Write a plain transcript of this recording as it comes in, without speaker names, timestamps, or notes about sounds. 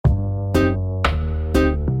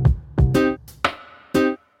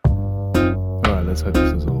let's hope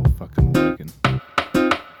this is all fucking working.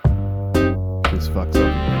 This fucks up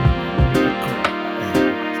again.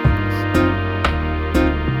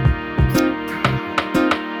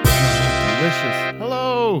 Delicious.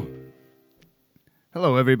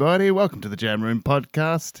 Hello everybody. Welcome to the Jam Room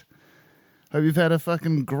podcast. Hope you've had a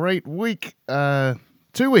fucking great week. 2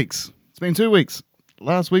 weeks. It's been 2 weeks.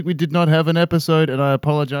 Last week we did not have an episode, and I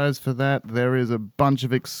apologize for that. There is a bunch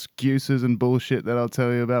of excuses and bullshit that I'll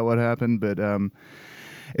tell you about what happened, but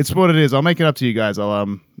it's what it is. I'll make it up to you guys.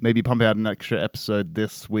 I'll maybe pump out an extra episode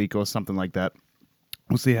this week or something like that.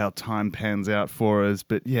 We'll see how time pans out for us,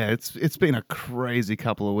 but yeah, it's been a crazy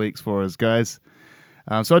couple of weeks for us, guys.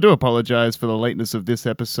 So I do apologize for the lateness of this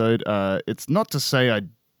episode. It's not to say I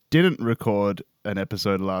didn't record an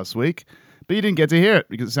episode last week, but you didn't get to hear it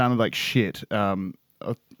because it sounded like shit.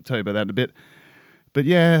 I'll tell you about that in a bit. But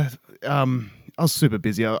yeah, I was super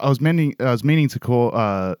busy. I was meaning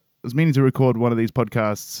to record one of these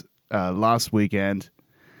podcasts last weekend.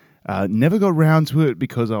 Never got round to it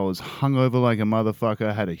because I was hungover like a motherfucker.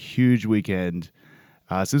 I had a huge weekend.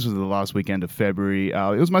 So this was the last weekend of February.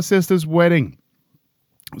 It was my sister's wedding.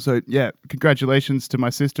 So yeah, congratulations to my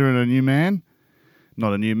sister and her new man.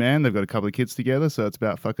 Not a new man. They've got a couple of kids together, so it's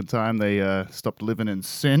about fucking time they stopped living in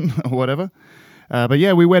sin or whatever. But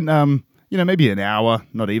yeah, we went, maybe an hour,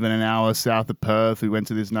 not even an hour south of Perth. We went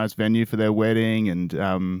to this nice venue for their wedding, and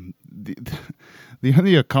the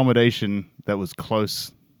only accommodation that was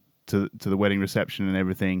close to the wedding reception and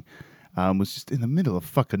everything was just in the middle of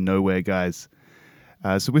fucking nowhere, guys.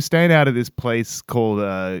 So we're staying out of this place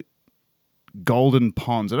called Golden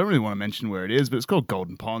Ponds. I don't really want to mention where it is, but it's called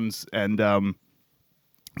Golden Ponds, and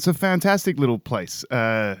it's a fantastic little place,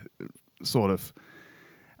 sort of.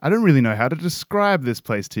 I don't really know how to describe this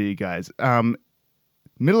place to you guys.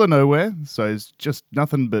 Middle of nowhere, so it's just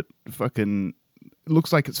nothing but fucking... It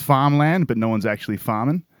looks like it's farmland, but no one's actually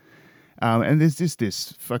farming. And there's just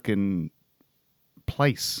this fucking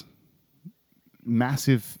place.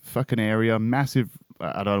 Massive fucking area, massive...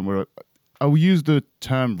 I don't know where... I'll use the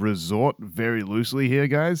term resort very loosely here,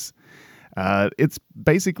 guys. It's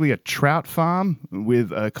basically a trout farm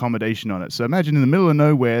with accommodation on it. So imagine in the middle of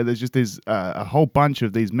nowhere, there's just a whole bunch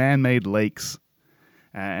of these man-made lakes,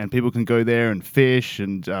 and people can go there and fish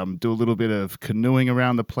and do a little bit of canoeing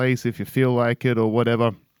around the place if you feel like it or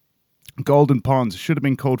whatever. Golden Ponds should have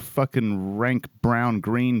been called fucking rank brown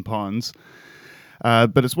green ponds.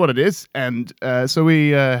 But it's what it is, and so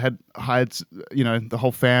we had hired, the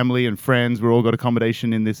whole family and friends. We all got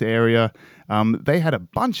accommodation in this area. They had a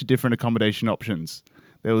bunch of different accommodation options.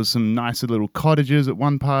 There was some nicer little cottages at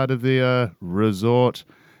one part of the resort.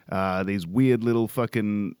 These weird little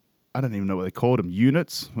fucking, I don't even know what they called them,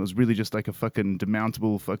 units. It was really just like a fucking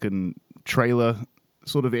demountable fucking trailer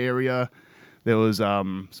sort of area. There was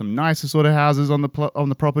some nicer sort of houses on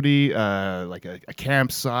the property, like a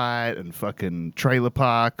campsite and fucking trailer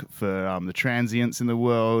park for the transients in the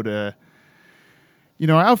world. Our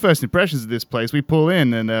first impressions of this place, we pull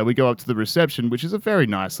in and we go up to the reception, which is a very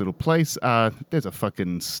nice little place. There's a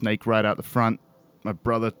fucking snake right out the front. My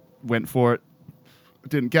brother went for it.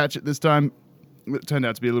 Didn't catch it this time. It turned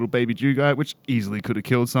out to be a little baby Jew guy, which easily could have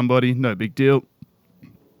killed somebody. No big deal.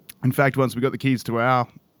 In fact, once we got the keys to our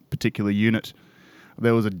particular unit,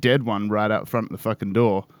 there was a dead one right out front of the fucking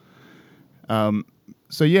door. So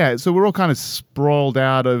we're all kind of sprawled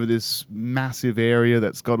out over this massive area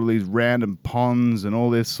that's got all these random ponds and all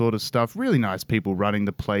this sort of stuff. Really nice people running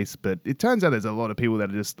the place, but it turns out there's a lot of people that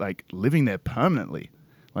are just like living there permanently,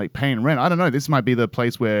 like paying rent. I don't know, this might be the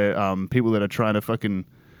place where people that are trying to fucking,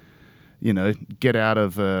 get out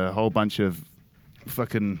of a whole bunch of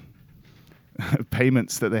fucking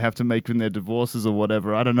payments that they have to make in their divorces or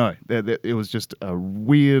whatever. I don't know. It was just a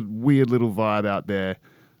weird little vibe out there.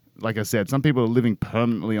 Like I said, some people are living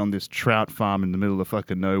permanently on this trout farm in the middle of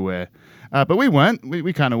fucking nowhere. But we weren't.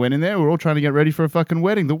 We kind of went in there. We were all trying to get ready for a fucking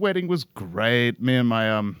wedding. The wedding was great. Me and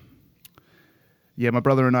my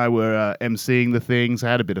brother and I were emceeing the things.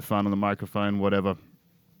 I had a bit of fun on the microphone, whatever.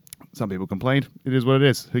 Some people complained. It is what it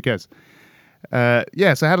is. Who cares? So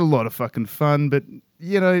I had a lot of fucking fun, but,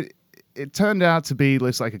 it turned out to be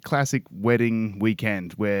just like a classic wedding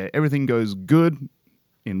weekend where everything goes good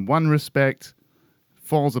in one respect,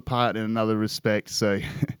 falls apart in another respect. So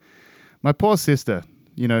my poor sister,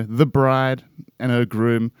 the bride and her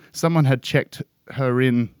groom, someone had checked her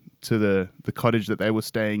in to the cottage that they were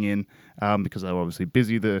staying in because they were obviously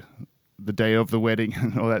busy the day of the wedding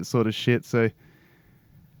and all that sort of shit. So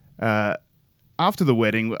after the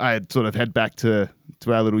wedding, I had sort of head back to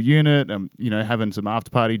our little unit, having some after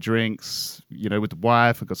party drinks, with the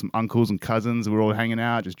wife. I got some uncles and cousins. We're all hanging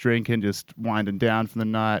out, just drinking, just winding down for the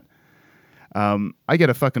night. I get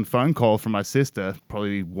a fucking phone call from my sister,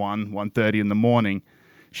 probably 1:30 in the morning.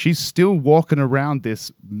 She's still walking around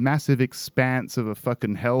this massive expanse of a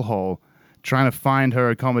fucking hellhole trying to find her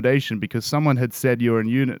accommodation because someone had said you're in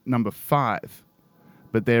unit number 5.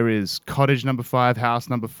 But there is cottage number 5, house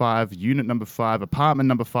number 5, unit number 5, apartment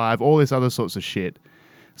number 5, all this other sorts of shit.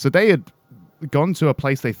 So they had gone to a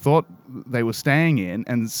place they thought they were staying in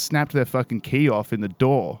and snapped their fucking key off in the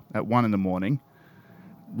door at 1 in the morning.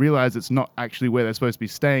 Realized it's not actually where they're supposed to be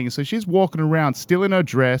staying. So she's walking around still in her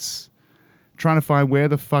dress, trying to find where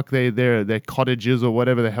the fuck their cottages or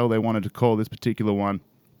whatever the hell they wanted to call this particular one.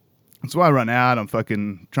 So I run out, I'm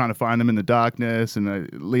fucking trying to find them in the darkness and I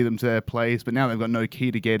lead them to their place, but now they've got no key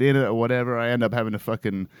to get in it or whatever. I end up having to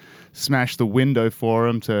fucking smash the window for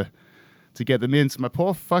them to get them in. So my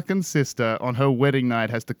poor fucking sister on her wedding night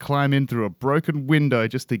has to climb in through a broken window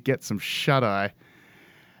just to get some shut-eye.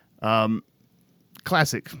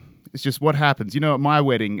 Classic. It's just what happens. You know, at my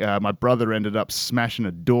wedding, my brother ended up smashing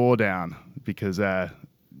a door down because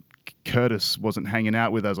Curtis wasn't hanging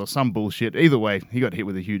out with us or some bullshit. Either way, he got hit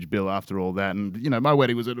with a huge bill after all that. And, you know, my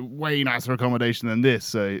wedding was at a way nicer accommodation than this,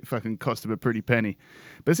 so it fucking cost him a pretty penny.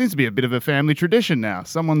 But it seems to be a bit of a family tradition now.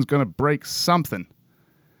 Someone's going to break something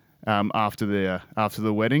after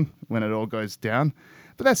the wedding when it all goes down.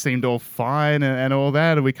 But that seemed all fine and all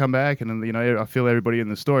that. And we come back and, you know, I feel everybody in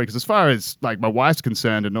the story. Because as far as, like, my wife's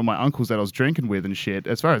concerned and all my uncles that I was drinking with and shit,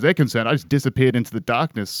 as far as they're concerned, I just disappeared into the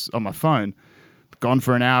darkness on my phone. Gone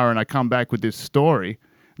for an hour and I come back with this story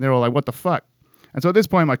and they're all like, what the fuck? And so at this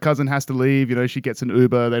point my cousin has to leave, you know, she gets an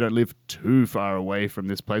Uber. They don't live too far away from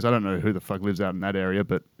this place. I don't know who the fuck lives out in that area,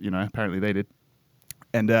 but you know, apparently they did.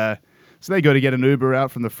 And so they go to get an Uber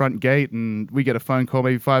out from the front gate and we get a phone call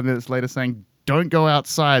maybe 5 minutes later saying, don't go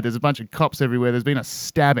outside. There's a bunch of cops everywhere. There's been a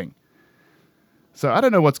stabbing. So I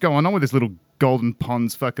don't know what's going on with this little Golden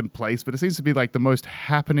Ponds fucking place, but it seems to be like the most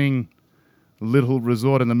happening little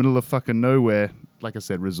resort in the middle of fucking nowhere. Like I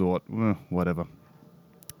said, resort, whatever.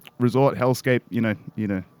 Resort, hellscape, you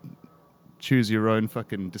know, choose your own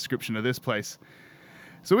fucking description of this place.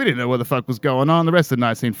 So we didn't know what the fuck was going on. The rest of the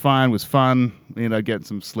night seemed fine, was fun, you know, getting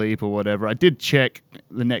some sleep or whatever. I did check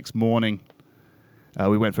the next morning.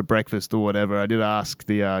 We went for breakfast or whatever. I did ask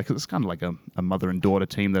because it's kind of like a mother and daughter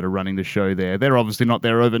team that are running the show there. They're obviously not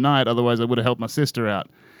there overnight, otherwise I would have helped my sister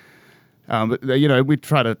out. But, you know, we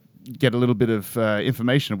try to get a little bit of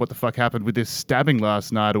information of what the fuck happened with this stabbing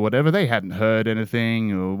last night or whatever. They hadn't heard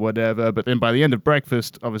anything or whatever. But then by the end of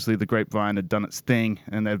breakfast, obviously the grapevine had done its thing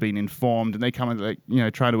and they've been informed and they come and, like, you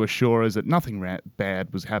know, try to assure us that nothing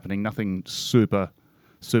bad was happening, nothing super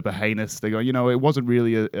heinous. They go, you know, it wasn't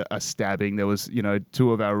really a stabbing. There was, you know,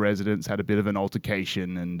 2 of our residents had a bit of an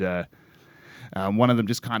altercation and one of them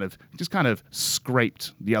just kind of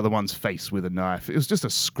scraped the other one's face with a knife. It was just a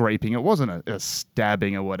scraping. It wasn't a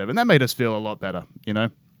stabbing or whatever. And that made us feel a lot better, you know,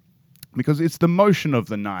 because it's the motion of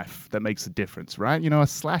the knife that makes a difference, right? You know, a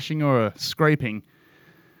slashing or a scraping,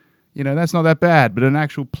 you know, that's not that bad. But an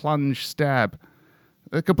actual plunge stab,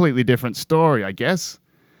 a completely different story, I guess.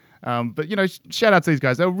 But, you know, shout out to these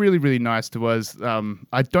guys. They were really, really nice to us.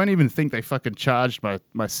 I don't even think they fucking charged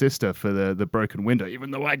my sister for the broken window,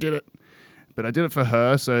 even though I did it. But I did it for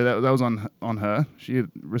her, so that was on her. She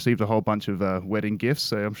had received a whole bunch of wedding gifts,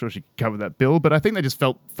 so I'm sure she covered that bill. But I think they just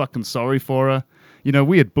felt fucking sorry for her. You know,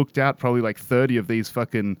 we had booked out probably like 30 of these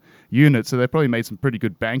fucking units, so they probably made some pretty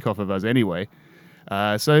good bank off of us anyway.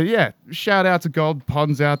 So yeah, shout out to Gold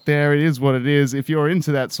Ponds out there. It is what it is. If you're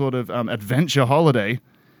into that sort of adventure holiday,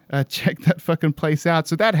 check that fucking place out.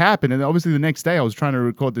 So that happened, and obviously the next day I was trying to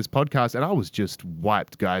record this podcast, and I was just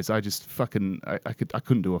wiped, guys. I just fucking I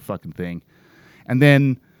couldn't do a fucking thing. And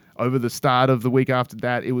then over the start of the week after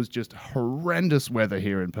that, it was just horrendous weather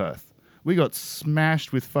here in Perth. We got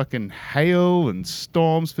smashed with fucking hail and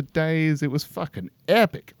storms for days. It was fucking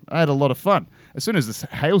epic. I had a lot of fun. As soon as this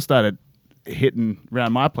hail started hitting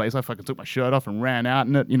around my place, I fucking took my shirt off and ran out.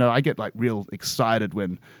 And, you know, I get like real excited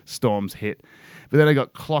when storms hit. But then I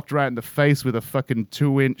got clocked right in the face with a fucking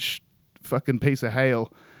 2-inch fucking piece of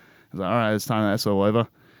hail. I was like, all right, it's time that's all over.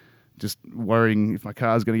 Just worrying if my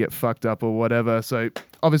car's going to get fucked up or whatever. So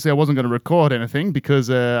obviously I wasn't going to record anything because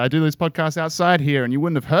I do this podcast outside here and you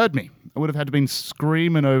wouldn't have heard me. I would have had to been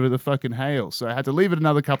screaming over the fucking hail. So I had to leave it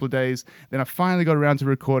another couple of days. Then I finally got around to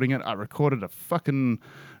recording it. I recorded a fucking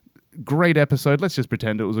great episode. Let's just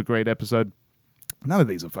pretend it was a great episode. None of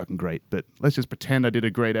these are fucking great, but let's just pretend I did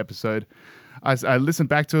a great episode. I listened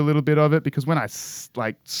back to a little bit of it because when I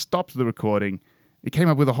stopped the recording, it came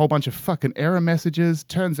up with a whole bunch of fucking error messages.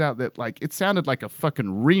 Turns out that it sounded like a fucking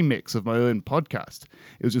remix of my own podcast.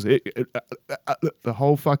 It was just the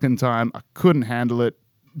whole fucking time. I couldn't handle it.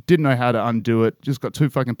 didn't know how to undo it. Just got too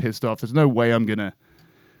fucking pissed off. There's no way I'm going to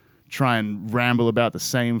try and ramble about the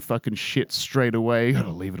same fucking shit straight away. Gotta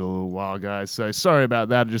leave it a little while, guys. So sorry about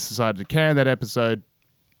that. I just decided to can that episode.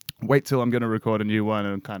 Wait till I'm going to record a new one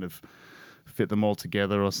and kind of fit them all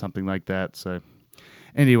together or something like that. So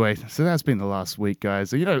anyway, so that's been the last week,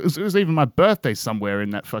 guys. You know, it was even my birthday somewhere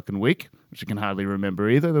in that fucking week, which I can hardly remember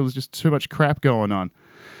either. There was just too much crap going on.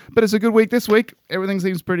 But it's a good week this week. Everything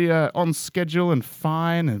seems pretty on schedule and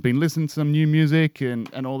fine. I've been listening to some new music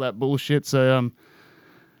and all that bullshit. So,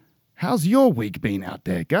 how's your week been out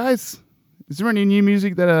there, guys? Is there any new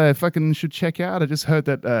music that I fucking should check out? I just heard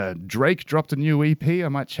that Drake dropped a new EP. I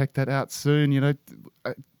might check that out soon. You know,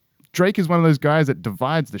 Drake is one of those guys that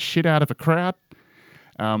divides the shit out of a crowd.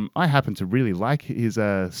 I happen to really like his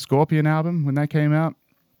Scorpion album when that came out.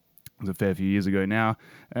 It was a fair few years ago now.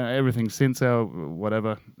 Everything since,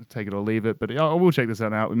 whatever, take it or leave it. But I will check this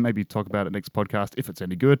out and maybe talk about it next podcast if it's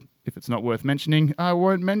any good. If it's not worth mentioning, I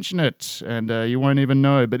won't mention it. And you won't even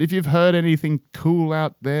know. But if you've heard anything cool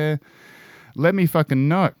out there, let me fucking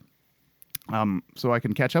know. So I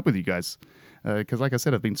can catch up with you guys. Because like I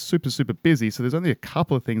said, I've been super, super busy. So there's only a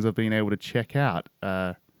couple of things I've been able to check out.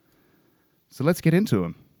 So let's get into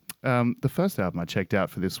them. The first album I checked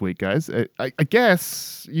out for this week, guys, I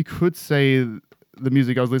guess you could say the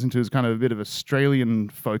music I was listening to is kind of a bit of Australian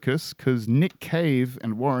focus because Nick Cave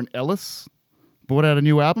and Warren Ellis brought out a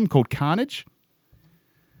new album called Carnage.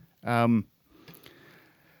 I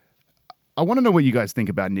want to know what you guys think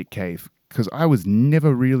about Nick Cave because I was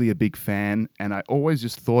never really a big fan and I always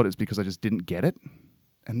just thought it's because I just didn't get it.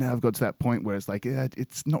 And now I've got to that point where it's like,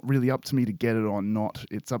 it's not really up to me to get it or not.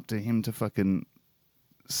 It's up to him to fucking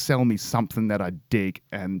sell me something that I dig,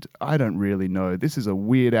 and I don't really know. This is a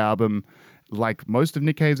weird album, like most of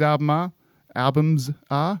Nick Cave's albums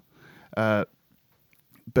are. But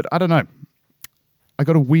I don't know. I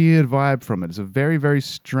got a weird vibe from it. It's a very, very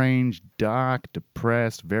strange, dark,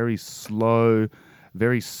 depressed, very slow,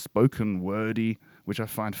 very spoken wordy, which I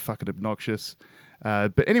find fucking obnoxious.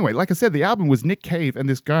 But anyway, like I said, the album was Nick Cave and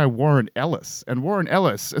this guy Warren Ellis. And Warren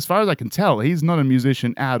Ellis, as far as I can tell, he's not a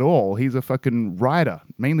musician at all. He's a fucking writer,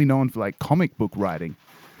 mainly known for like comic book writing.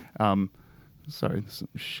 Sorry, there's some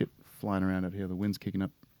shit flying around out here. The wind's kicking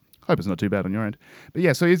up. Hope it's not too bad on your end. But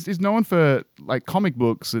yeah, so he's known for like comic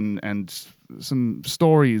books and some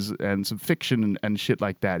stories and some fiction and shit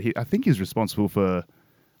like that. I think he's responsible for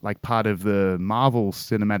like part of the Marvel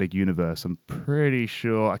Cinematic Universe. I'm pretty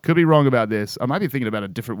sure. I could be wrong about this. I might be thinking about a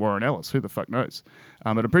different Warren Ellis. Who the fuck knows?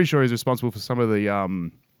 But I'm pretty sure he's responsible for some of the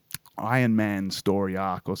Iron Man story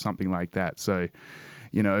arc or something like that. So,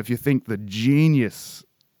 you know, if you think the genius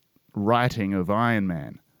writing of Iron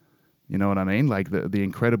Man, you know what I mean? Like the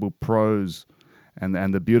incredible prose and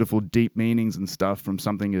the beautiful deep meanings and stuff from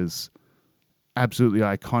something as absolutely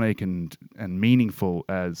iconic and meaningful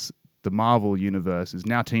as the Marvel universe is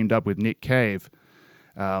now teamed up with Nick Cave.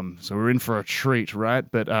 So we're in for a treat, right?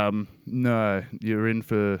 But no, you're in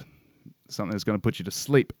for something that's going to put you to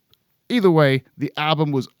sleep. Either way, the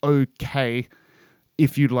album was okay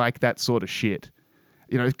if you like that sort of shit.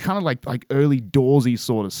 You know, it's kind of like early Dawsey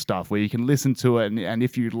sort of stuff where you can listen to it and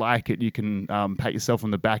if you like it, you can pat yourself on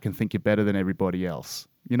the back and think you're better than everybody else.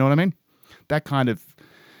 You know what I mean? That kind of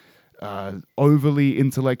overly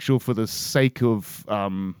intellectual for the sake of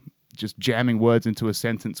just jamming words into a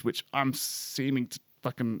sentence, which I'm seeming to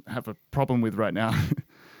fucking have a problem with right now.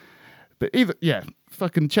 But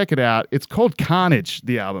fucking check it out. It's called Carnage,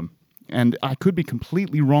 the album. And I could be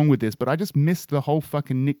completely wrong with this, but I just missed the whole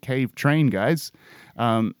fucking Nick Cave train, guys.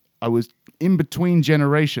 I was in between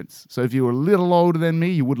generations. So if you were a little older than me,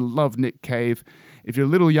 you would have loved Nick Cave. If you're a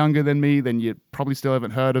little younger than me, then you probably still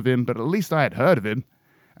haven't heard of him, but at least I had heard of him.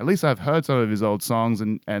 At least I've heard some of his old songs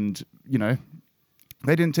and you know,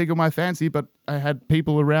 they didn't tickle my fancy, but I had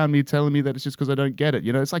people around me telling me that it's just because I don't get it.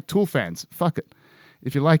 You know, it's like Tool fans. Fuck it.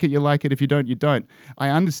 If you like it, you like it. If you don't, you don't. I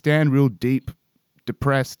understand real deep,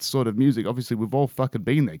 depressed sort of music. Obviously, we've all fucking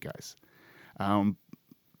been there, guys.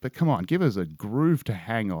 But come on, give us a groove to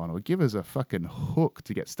hang on or give us a fucking hook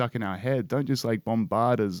to get stuck in our head. Don't just like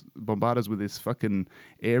bombard us with this fucking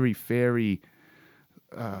airy-fairy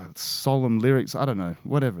solemn lyrics. I don't know,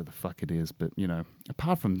 whatever the fuck it is. But, you know,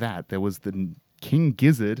 apart from that, there was the King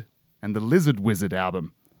Gizzard and the Lizard Wizard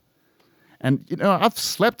album. And, you know, I've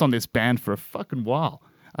slept on this band for a fucking while.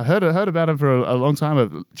 I heard about them for a long time.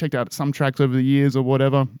 I've checked out some tracks over the years or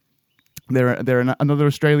whatever. They're another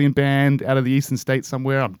Australian band out of the eastern states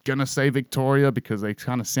somewhere. I'm going to say Victoria because they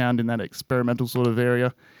kind of sound in that experimental sort of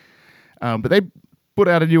area. But they put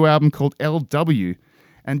out a new album called LW.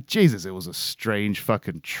 And Jesus, it was a strange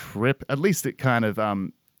fucking trip. At least it kind of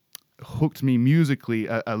hooked me musically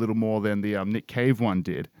a little more than the Nick Cave one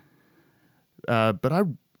did. But I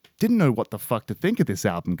didn't know what the fuck to think of this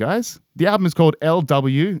album, guys. The album is called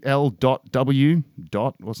LW, L.W.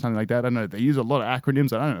 or something like that. I don't know. They use a lot of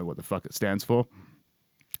acronyms. I don't know what the fuck it stands for.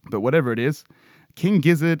 But whatever it is, King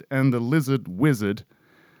Gizzard and the Lizard Wizard,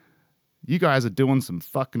 you guys are doing some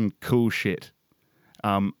fucking cool shit.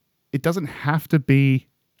 It doesn't have to be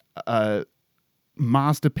a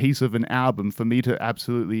masterpiece of an album for me to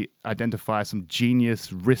absolutely identify some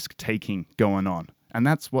genius risk-taking going on. And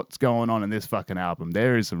that's what's going on in this fucking album.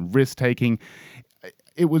 There is some risk-taking.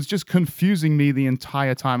 It was just confusing me the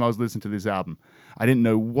entire time I was listening to this album. I didn't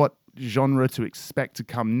know what genre to expect to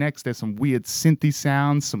come next. There's some weird synthy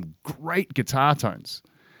sounds, some great guitar tones,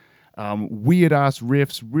 weird-ass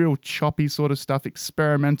riffs, real choppy sort of stuff,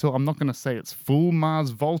 experimental. I'm not going to say it's full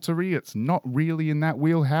Mars Volta-y. It's not really in that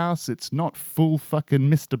wheelhouse. It's not full fucking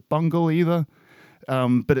Mr. Bungle either.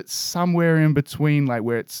 But it's somewhere in between, like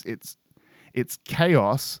where it's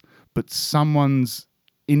chaos, but someone's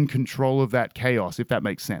in control of that chaos, if that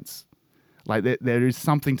makes sense. Like there is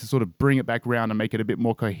something to sort of bring it back around and make it a bit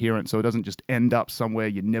more coherent so it doesn't just end up somewhere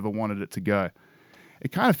you never wanted it to go.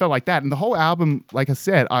 It kind of felt like that. And the whole album, like I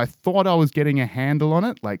said, I thought I was getting a handle on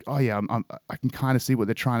it. Like, oh yeah, I can kind of see what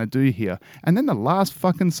they're trying to do here. And then the last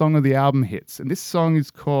fucking song of the album hits. And this song is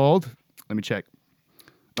called, let me check.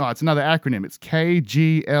 Oh, it's another acronym. It's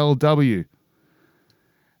KGLW.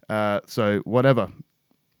 So whatever.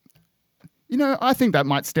 You know, I think that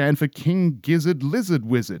might stand for King Gizzard Lizard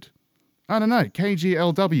Wizard. I don't know.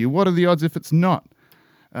 KGLW. What are the odds if it's not?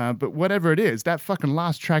 But whatever it is, that fucking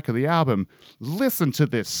last track of the album, listen to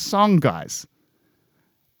this song, guys.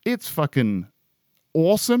 It's fucking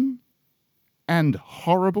awesome and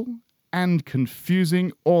horrible and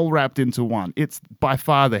confusing, all wrapped into one. It's by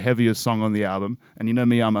far the heaviest song on the album. And you know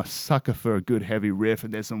me, I'm a sucker for a good heavy riff,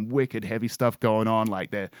 and there's some wicked heavy stuff going on.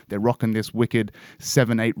 Like they're rocking this wicked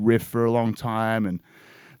 7/8 riff for a long time, and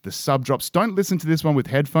the sub drops. Don't listen to this one with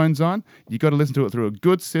headphones on. You got to listen to it through a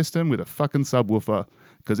good system with a fucking subwoofer,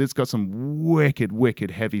 because it's got some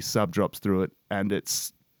wicked heavy sub drops through it, and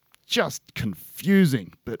it's just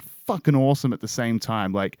confusing but fucking awesome at the same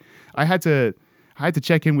time. Like I had to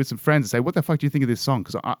check in with some friends and say, what the fuck do you think of this song?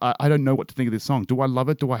 Because I don't know what to think of this song. Do I love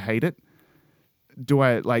it? Do I hate it? Do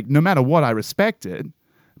I, like, no matter what, I respect it.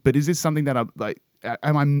 But is this something that I'm, like,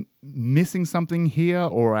 am I missing something here?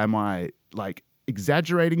 Or am I, like,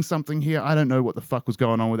 exaggerating something here? I don't know what the fuck was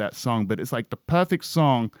going on with that song. But it's, like, the perfect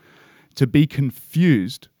song to be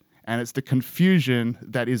confused. And it's the confusion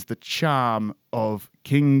that is the charm of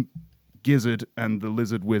King Gizzard and the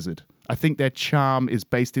Lizard Wizard. I think their charm is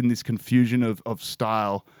based in this confusion of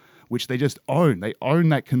style, which they just own. They own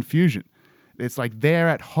that confusion. It's like they're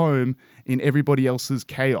at home in everybody else's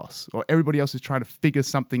chaos, or everybody else is trying to figure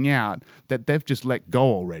something out that they've just let go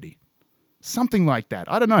already. Something like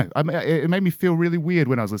that. I don't know. It made me feel really weird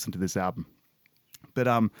when I was listening to this album. But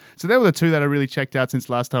so there were the two that I really checked out since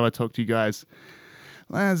last time I talked to you guys.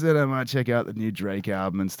 I said I might check out the new Drake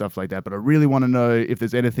album and stuff like that, but I really want to know if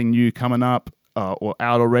there's anything new coming up or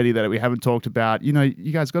out already that we haven't talked about. You know,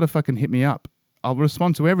 you guys got to fucking hit me up. I'll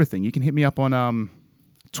respond to everything. You can hit me up on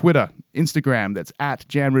Twitter, Instagram, that's at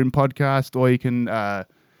Jam Room Podcast, or you can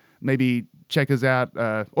maybe check us out,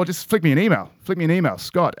 or just flick me an email.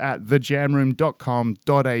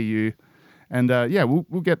 scott@thejamroom.com.au, and yeah,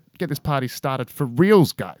 we'll get this party started for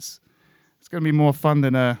reals, guys. It's going to be more fun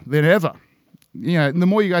than ever. You know, and the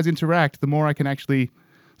more you guys interact, the more I can actually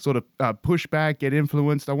sort of push back, get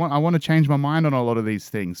influenced. I want to change my mind on a lot of these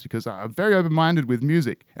things, because I'm very open-minded with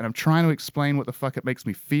music, and I'm trying to explain what the fuck it makes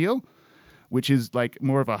me feel, which is like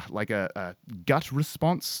more of a gut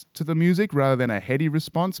response to the music rather than a heady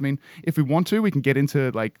response. I mean, if we want to, we can get into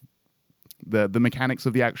like the mechanics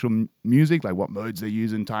of the actual music, like what modes they're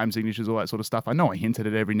using, time signatures, all that sort of stuff. I know I hint at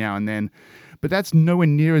it every now and then, but that's nowhere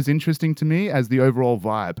near as interesting to me as the overall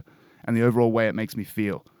vibe and the overall way it makes me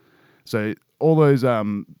feel. So all those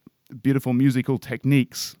beautiful musical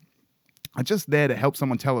techniques are just there to help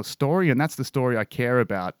someone tell a story, and that's the story I care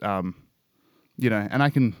about. You know, and I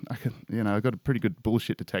can, you know, I've got a pretty good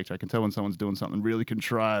bullshit detector. I can tell when someone's doing something really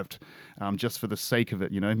contrived, just for the sake of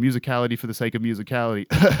it. You know, musicality for the sake of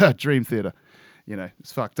musicality. Dream theater. You know,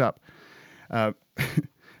 it's fucked up. But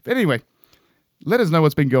anyway, let us know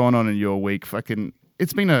what's been going on in your week.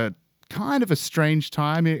 It's been a kind of a strange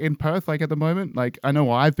time in Perth, like at the moment. Like, I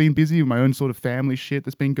know I've been busy with my own sort of family shit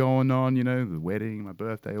that's been going on, you know, the wedding, my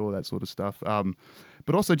birthday, all that sort of stuff.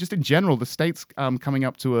 But also just in general, the state's coming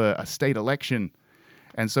up to a state election.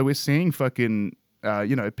 And so we're seeing fucking,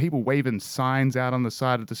 you know, people waving signs out on the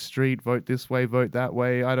side of the street, vote this way, vote that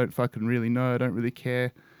way. I don't fucking really know. I don't really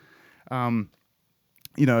care.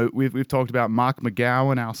 We've talked about Mark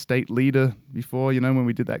McGowan, our state leader, before, when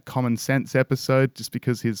we did that common sense episode, just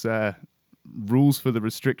because his rules for the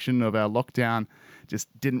restriction of our lockdown just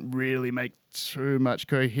didn't really make too much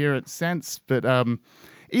coherent sense. But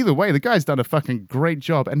either way, the guy's done a fucking great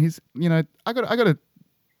job. And he's, I got to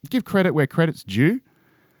give credit where credit's due.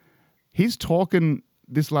 He's talking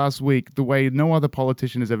this last week the way no other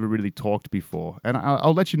politician has ever really talked before. And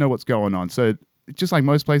I'll let you know what's going on. So just like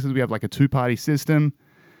most places, we have like a two-party system.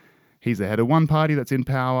 He's the head of one party that's in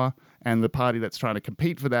power, and the party that's trying to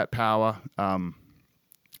compete for that power,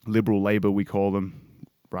 Liberal, Labour, we call them,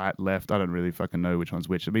 right, left. I don't really fucking know which one's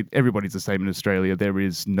which. I mean, everybody's the same in Australia. There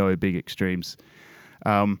is no big extremes.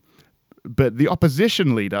 But the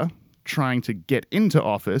opposition leader trying to get into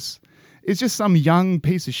office is just some young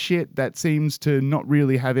piece of shit that seems to not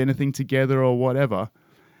really have anything together or whatever.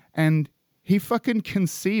 And he fucking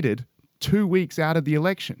conceded 2 weeks out of the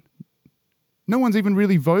election. No one's even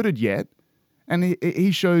really voted yet. And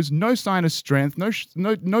he shows no sign of strength,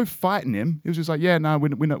 no fight in him. He was just like, yeah, no,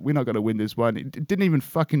 we're not going to win this one. It didn't even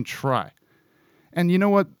fucking try. And you know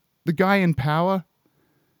what? The guy in power,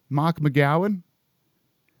 Mark McGowan,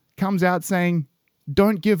 comes out saying,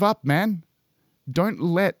 don't give up, man. Don't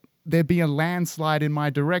let there be a landslide in my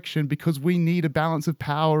direction because we need a balance of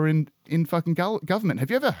power in fucking government. Have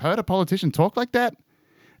you ever heard a politician talk like that?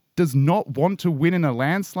 Does not want to win in a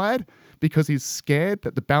landslide because he's scared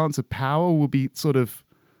that the balance of power will be sort of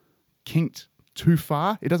kinked too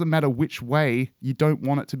far. It doesn't matter which way, you don't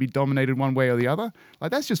want it to be dominated one way or the other.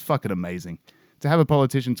 Like, that's just fucking amazing. To have a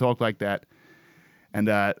politician talk like that, and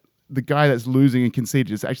the guy that's losing and conceded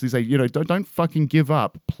just actually say, don't fucking give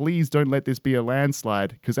up. Please don't let this be a landslide,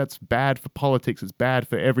 because that's bad for politics. It's bad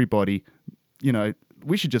for everybody.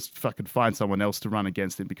 We should just fucking find someone else to run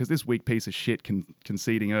against him, because this weak piece of shit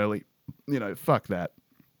conceding early, fuck that.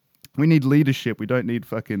 We need leadership. We don't need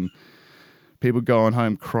fucking people going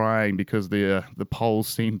home crying because the polls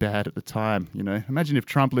seem bad at the time. Imagine if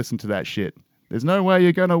Trump listened to that shit. There's no way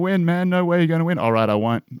you're going to win, man. No way you're going to win. All right, I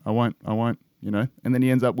won't. And then he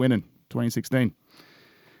ends up winning 2016.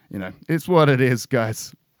 It's what it is,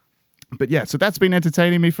 guys. But yeah, so that's been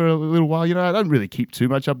entertaining me for a little while. I don't really keep too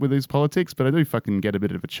much up with these politics, but I do fucking get a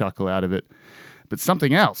bit of a chuckle out of it. But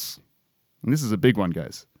something else, and this is a big one,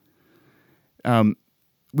 guys.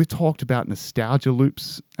 We've talked about nostalgia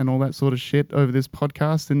loops and all that sort of shit over this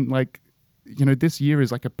podcast. And this year is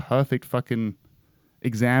like a perfect fucking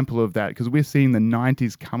example of that, because we're seeing the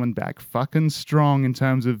 90s coming back fucking strong in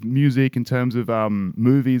terms of music, in terms of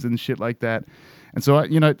movies and shit like that. And so,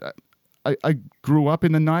 I grew up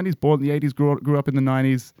in the 90s, born in the 80s, grew up in the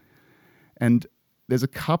 90s. And there's a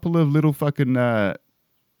couple of little fucking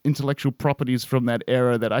intellectual properties from that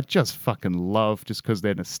era that I just fucking love just because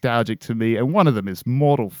they're nostalgic to me. And one of them is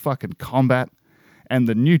Mortal fucking Kombat. And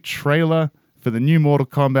the new trailer for the new Mortal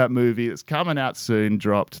Kombat movie that's coming out soon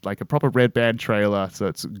dropped, like a proper red band trailer. So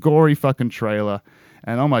it's a gory fucking trailer.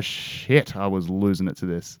 And oh my shit, I was losing it to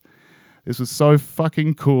this. This was so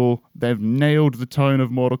fucking cool. They've nailed the tone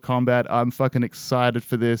of Mortal Kombat. I'm fucking excited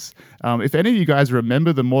for this. If any of you guys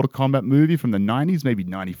remember the Mortal Kombat movie from the 90s, maybe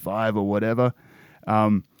 95 or whatever,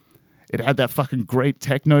 it had that fucking great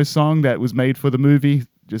techno song that was made for the movie,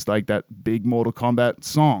 just like that big Mortal Kombat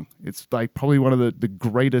song. It's like probably one of the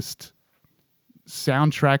greatest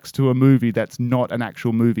soundtracks to a movie that's not an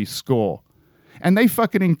actual movie score. And they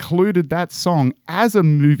fucking included that song as a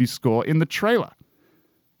movie score in the trailer.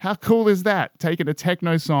 How cool is that? Taking a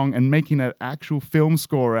techno song and making an actual film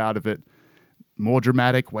score out of it. More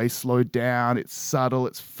dramatic, way slowed down. It's subtle.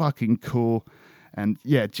 It's fucking cool. And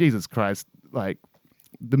yeah, Jesus Christ, like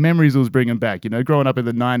the memories it was bringing back, growing up in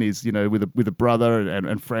the 90s, with a brother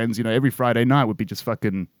and friends, every Friday night would be just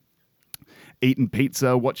fucking eating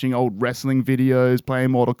pizza, watching old wrestling videos, playing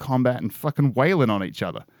Mortal Kombat and fucking wailing on each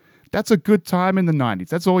other. That's a good time in the 90s.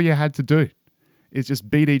 That's all you had to do, is just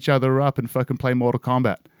beat each other up and fucking play Mortal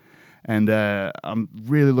Kombat. And I'm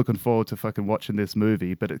really looking forward to fucking watching this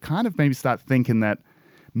movie. But it kind of made me start thinking that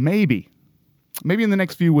maybe in the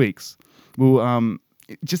next few weeks, we'll,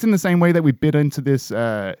 just in the same way that we bit into this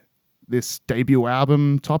debut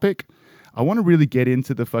album topic, I want to really get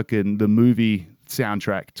into the movie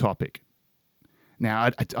soundtrack topic. Now,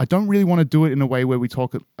 I don't really want to do it in a way where we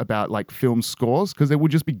talk about like film scores, because they will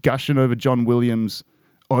just be gushing over John Williams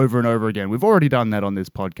over and over again. We've already done that on this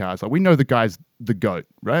podcast. Like, we know the guy's the GOAT,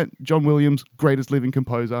 right? John Williams, greatest living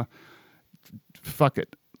composer. Fuck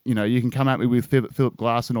it. You can come at me with Philip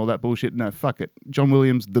Glass and all that bullshit. No, fuck it. John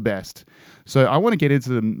Williams, the best. So I want to get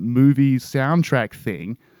into the movie soundtrack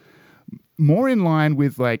thing more in line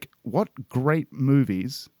with like what great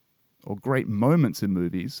movies or great moments in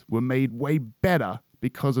movies were made way better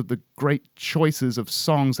because of the great choices of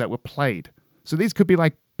songs that were played. So these could be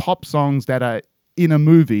like pop songs that are in a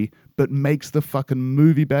movie, but makes the fucking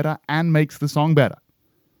movie better and makes the song better.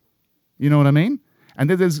 You know what I mean? And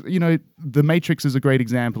then there's, The Matrix is a great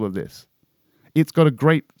example of this. It's got a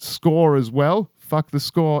great score as well. Fuck the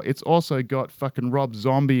score. It's also got fucking Rob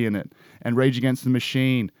Zombie in it and Rage Against the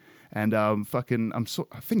Machine. And I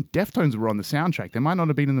think Deftones were on the soundtrack. They might not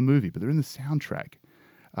have been in the movie, but they're in the soundtrack.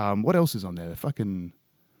 What else is on there? Fucking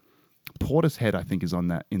Portishead, I think, is on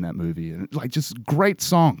that in that movie. And like, just great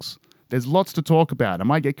songs. There's lots to talk about. I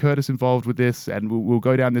might get Curtis involved with this, and we'll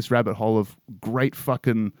go down this rabbit hole of great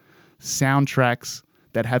fucking soundtracks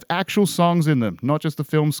that have actual songs in them, not just the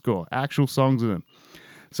film score, actual songs in them.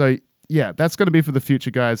 So yeah, that's going to be for the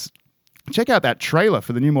future, guys. Check out that trailer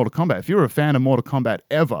for the new Mortal Kombat. If you're a fan of Mortal Kombat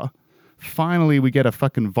ever, finally we get a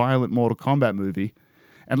fucking violent Mortal Kombat movie.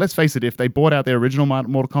 And let's face it, if they bought out their original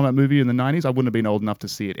Mortal Kombat movie in the 90s, I wouldn't have been old enough to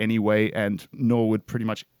see it anyway, and nor would pretty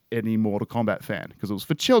much any Mortal Kombat fan, because it was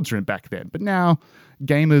for children back then. But now,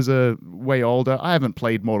 gamers are way older. I haven't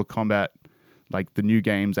played Mortal Kombat, like the new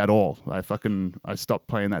games, at all. I stopped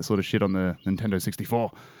playing that sort of shit on the Nintendo 64.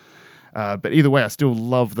 But either way, I still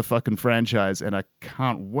love the fucking franchise, and I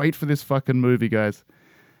can't wait for this fucking movie, guys.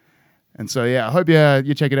 And so, yeah, I hope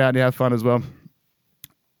you check it out and you have fun as well.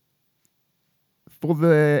 For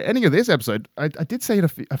the ending of this episode, I did say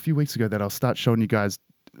it a few weeks ago that I'll start showing you guys.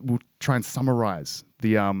 We'll try and summarize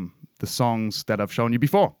the songs that I've shown you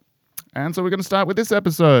before. And so we're going to start with this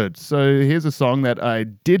episode. So here's a song that I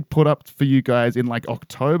did put up for you guys in like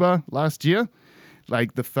October last year.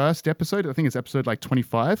 Like the first episode, I think it's episode like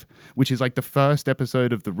 25, which is like the first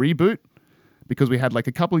episode of the reboot, because we had like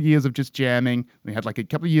a couple of years of just jamming. We had like a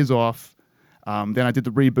couple of years off. Then I did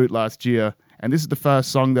the reboot last year. And this is the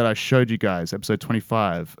first song that I showed you guys, episode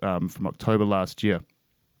 25 from October last year.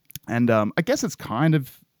 And I guess it's kind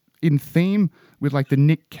of in theme with like the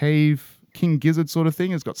Nick Cave, King Gizzard sort of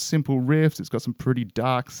thing. It's got simple riffs. It's got some pretty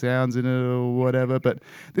dark sounds in it or whatever. But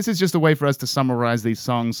this is just a way for us to summarize these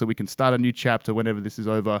songs so we can start a new chapter whenever this is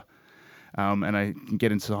over. And I can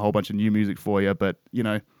get into a whole bunch of new music for you. But,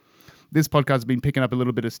 this podcast has been picking up a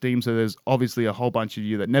little bit of steam. So there's obviously a whole bunch of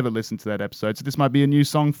you that never listened to that episode. So this might be a new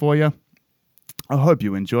song for you. I hope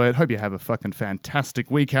you enjoy it. Hope you have a fucking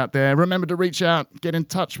fantastic week out there. Remember to reach out, get in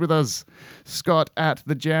touch with us.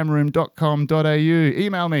 scott@thejamroom.com.au.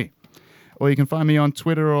 Email me. Or you can find me on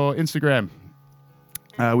Twitter or Instagram,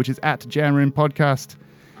 which is @JamRoomPodcast,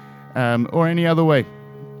 or any other way,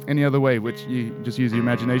 which you just use your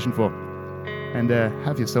imagination for. And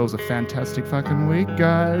have yourselves a fantastic fucking week,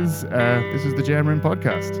 guys. This is the Jam Room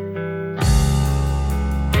Podcast.